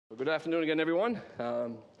Well, good afternoon again, everyone.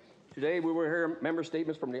 Today we will hear member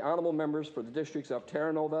statements from the honourable members for the districts of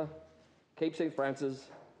Terra Nova, Cape St. Francis,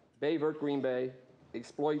 Baie Verte, Green Bay,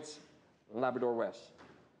 Exploits, and Labrador West.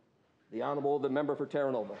 The Honourable, the member for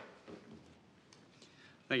Terra Nova.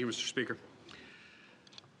 Thank you, Mr. Speaker.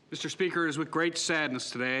 Mr. Speaker, it is with great sadness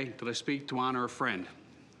today that I speak to honour a friend,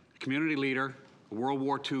 a community leader, a World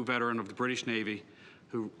War II veteran of the British Navy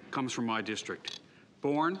who comes from my district.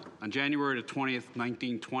 Born on January the 20th,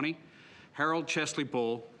 1920, Harold Chesley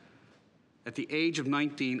Bull, at the age of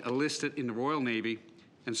 19, enlisted in the Royal Navy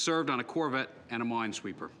and served on a corvette and a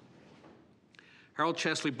minesweeper. Harold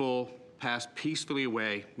Chesley Bull passed peacefully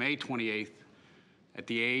away May 28th at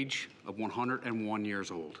the age of 101 years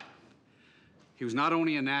old. He was not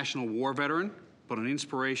only a National War veteran, but an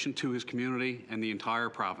inspiration to his community and the entire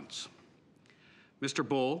province. Mr.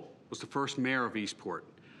 Bull was the first mayor of Eastport.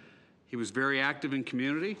 He was very active in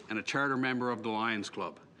community and a charter member of the Lions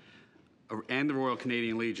Club and the Royal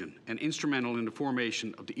Canadian Legion, and instrumental in the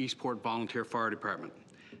formation of the Eastport Volunteer Fire Department,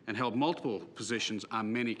 and held multiple positions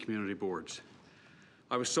on many community boards.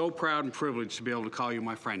 I was so proud and privileged to be able to call you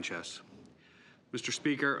my friend, Chess. Mr.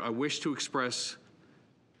 Speaker, I wish to express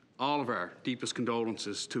all of our deepest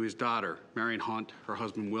condolences to his daughter, Marion Hunt, her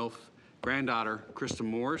husband Wilf, granddaughter, Krista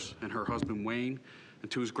Moores, and her husband Wayne,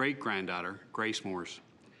 and to his great-granddaughter, Grace Moores.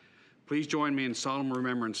 Please join me in solemn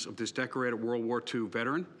remembrance of this decorated World War II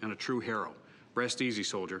veteran and a true hero. Rest easy,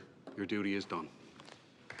 soldier. Your duty is done.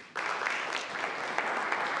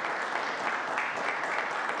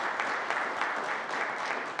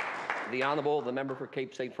 The Honourable, the member for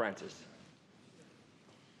Cape St. Francis.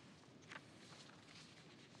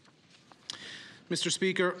 Mr.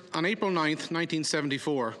 Speaker, on April 9th,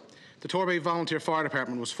 1974, the Torbay Volunteer Fire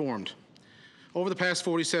Department was formed. Over the past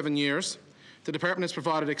 47 years, the department has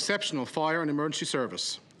provided exceptional fire and emergency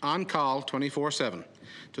service, on call 24/7,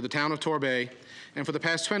 to the town of Torbay, and for the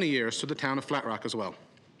past 20 years to the town of Flatrock as well.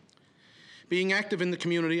 Being active in the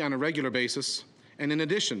community on a regular basis, and in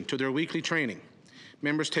addition to their weekly training,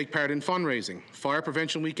 members take part in fundraising, Fire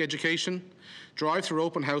Prevention Week education, drive-through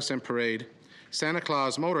open house and parade, Santa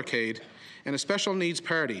Claus motorcade, and a special needs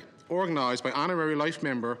party organised by Honorary Life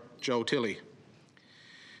member Joe Tilley.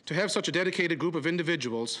 To have such a dedicated group of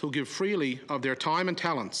individuals who give freely of their time and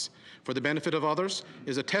talents for the benefit of others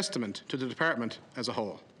is a testament to the department as a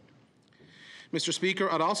whole. Mr.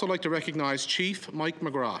 Speaker, I'd also like to recognise Chief Mike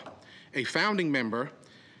McGrath, a founding member,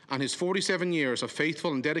 on his 47 years of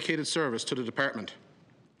faithful and dedicated service to the department.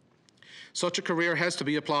 Such a career has to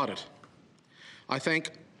be applauded. I thank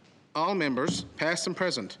all members, past and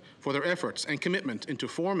present, for their efforts and commitment into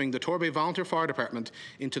forming the Torbay Volunteer Fire Department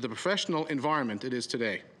into the professional environment it is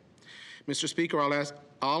today. Mr. Speaker, I'll ask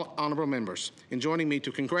all honourable members in joining me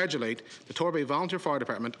to congratulate the Torbay Volunteer Fire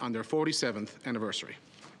Department on their 47th anniversary.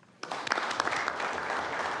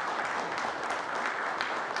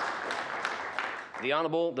 The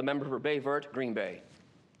Honourable, the member for Baie Verte, Green Bay.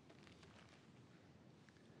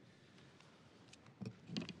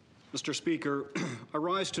 Mr. Speaker, I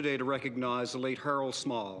rise today to recognize the late Harold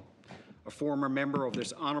Small, a former member of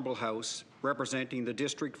this Honourable House representing the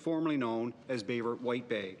district formerly known as Baie Verte White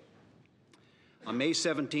Bay. On May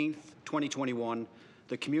 17, 2021,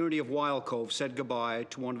 the community of Wildcove said goodbye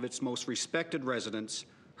to one of its most respected residents,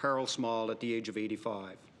 Harold Small, at the age of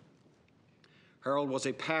 85. Harold was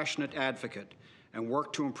a passionate advocate and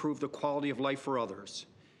worked to improve the quality of life for others,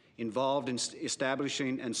 involved in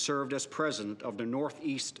establishing and served as president of the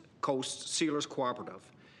Northeast Coast Sealers Cooperative.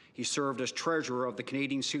 He served as treasurer of the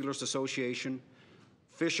Canadian Sealers Association,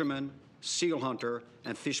 fisherman, seal hunter,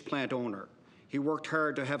 and fish plant owner. He worked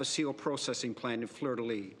hard to have a seal processing plant in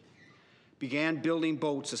Fleur-de-Lis. Began building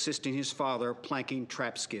boats, assisting his father planking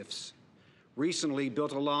trap skiffs. Recently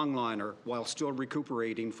built a longliner while still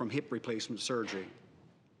recuperating from hip replacement surgery.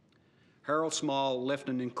 Harold Small left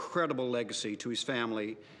an incredible legacy to his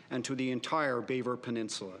family and to the entire Baie Verte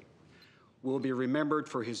Peninsula. Will be remembered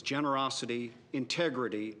for his generosity,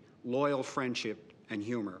 integrity, loyal friendship, and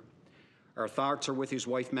humor. Our thoughts are with his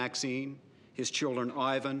wife Maxine, his children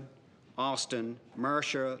Ivan, Austin,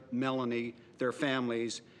 Marcia, Melanie, their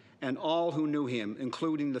families, and all who knew him,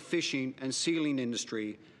 including the fishing and sealing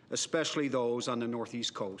industry, especially those on the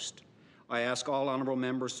Northeast Coast. I ask all honourable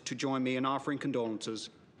members to join me in offering condolences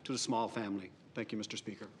to the Small family. Thank you, Mr.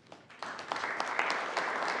 Speaker.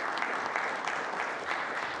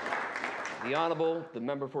 The Honourable, the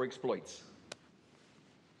member for Exploits.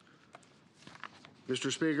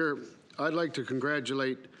 Mr. Speaker, I'd like to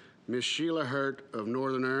congratulate Ms. Sheila Hurt of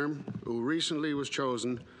Northern Arm, who recently was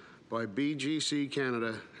chosen by BGC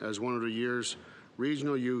Canada as one of the year's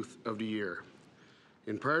Regional Youth of the Year.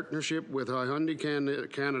 In partnership with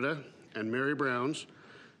Hyundai Canada and Mary Brown's,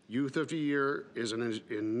 Youth of the Year is an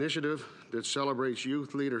initiative that celebrates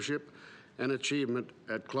youth leadership and achievement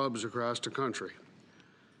at clubs across the country.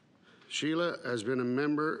 Sheila has been a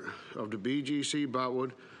member of the BGC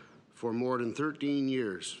Botwood for more than 13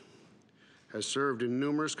 years, has served in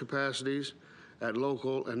numerous capacities at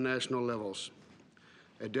local and national levels,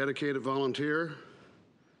 a dedicated volunteer,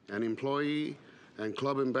 an employee, and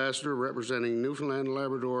club ambassador representing Newfoundland and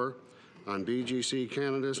Labrador on BGC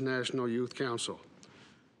Canada's National Youth Council.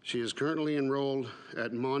 She is currently enrolled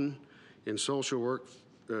at MUN in social work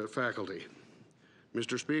faculty.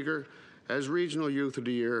 Mr. Speaker, as Regional Youth of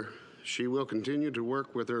the Year, she will continue to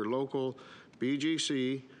work with her local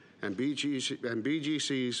BGC and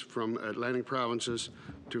BGCs from Atlantic provinces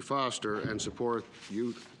to foster and support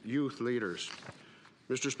youth leaders.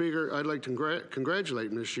 Mr. Speaker, I'd like to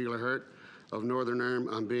congratulate Ms. Sheila Hurt of Northern Ireland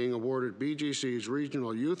on being awarded BGC's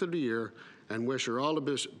Regional Youth of the Year and wish her all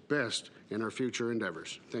the best in her future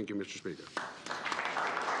endeavors. Thank you, Mr. Speaker.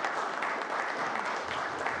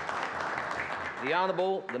 The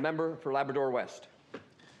Honourable, the member for Labrador West.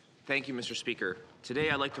 Thank you, Mr. Speaker. Today,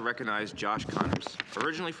 I'd like to recognize Josh Connors.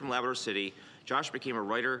 Originally from Labrador City, Josh became a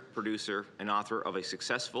writer, producer, and author of a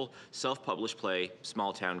successful self-published play,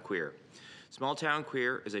 Small Town Queer. Small Town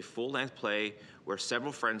Queer is a full-length play where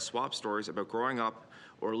several friends swap stories about growing up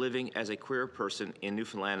or living as a queer person in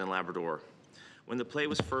Newfoundland and Labrador. When the play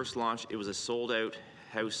was first launched, it was a sold-out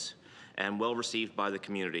house and well-received by the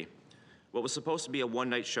community. What was supposed to be a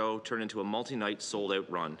one-night show turned into a multi-night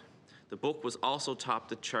sold-out run. The book was also topped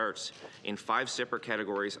the charts in 5 separate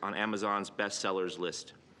categories on Amazon's bestsellers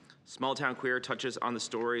list. Small Town Queer touches on the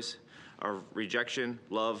stories of rejection,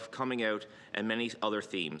 love, coming out, and many other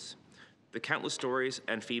themes. The countless stories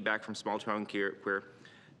and feedback from Small Town Queer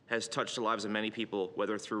has touched the lives of many people,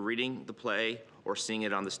 whether through reading the play or seeing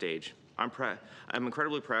it on the stage. I'm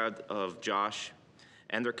incredibly proud of Josh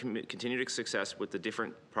and their continued success with the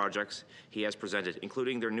different projects he has presented,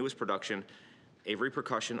 including their newest production, A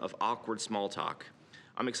Repercussion of Awkward Small Talk.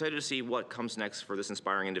 I'm excited to see what comes next for this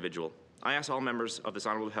inspiring individual. I ask all members of this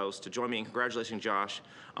honorable house to join me in congratulating Josh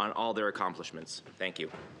on all their accomplishments. Thank you.